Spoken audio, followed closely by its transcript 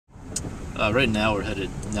Right now we're headed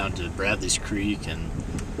down to Bradley's Creek, and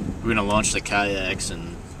we're going to launch the kayaks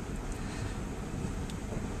and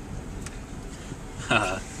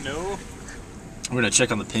no. We're going to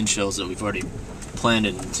check on the pin shells that we've already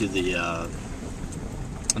planted into the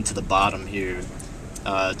bottom here.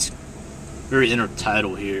 It's very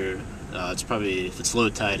intertidal here. It's probably, if it's low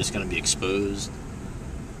tide, it's going to be exposed.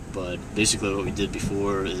 But basically what we did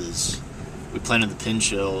before is we planted the pin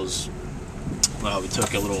shells. We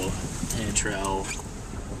took a little hand trowel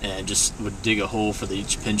and just would dig a hole for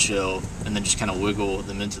each pin shell and then just kind of wiggle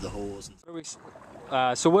them into the holes.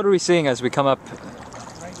 So what are we seeing as we come up to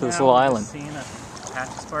this little island? We're seeing a patch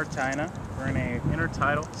of Spartina. We're in an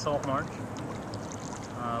intertidal salt marsh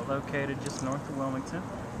located just north of Wilmington.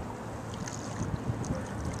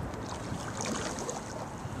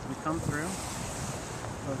 As we come through,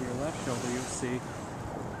 over your left shoulder, you'll see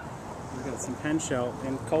we've got some pen shell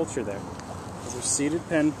in culture there. Those are seeded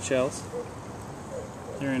pen shells.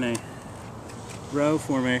 They're in a row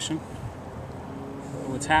formation.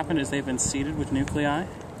 What's happened is they've been seeded with nuclei.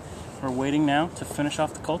 We're waiting now to finish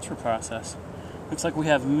off the culture process. Looks like we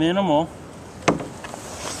have minimal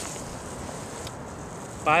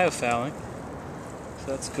biofouling,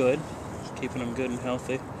 so that's good. Just keeping them good and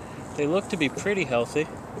healthy. They look to be pretty healthy.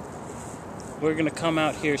 We're going to come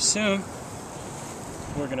out here soon.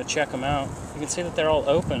 We're going to check them out. You can see that they're all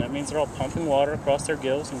open. That means they're all pumping water across their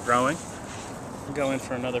gills and growing. We'll go in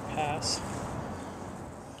for another pass.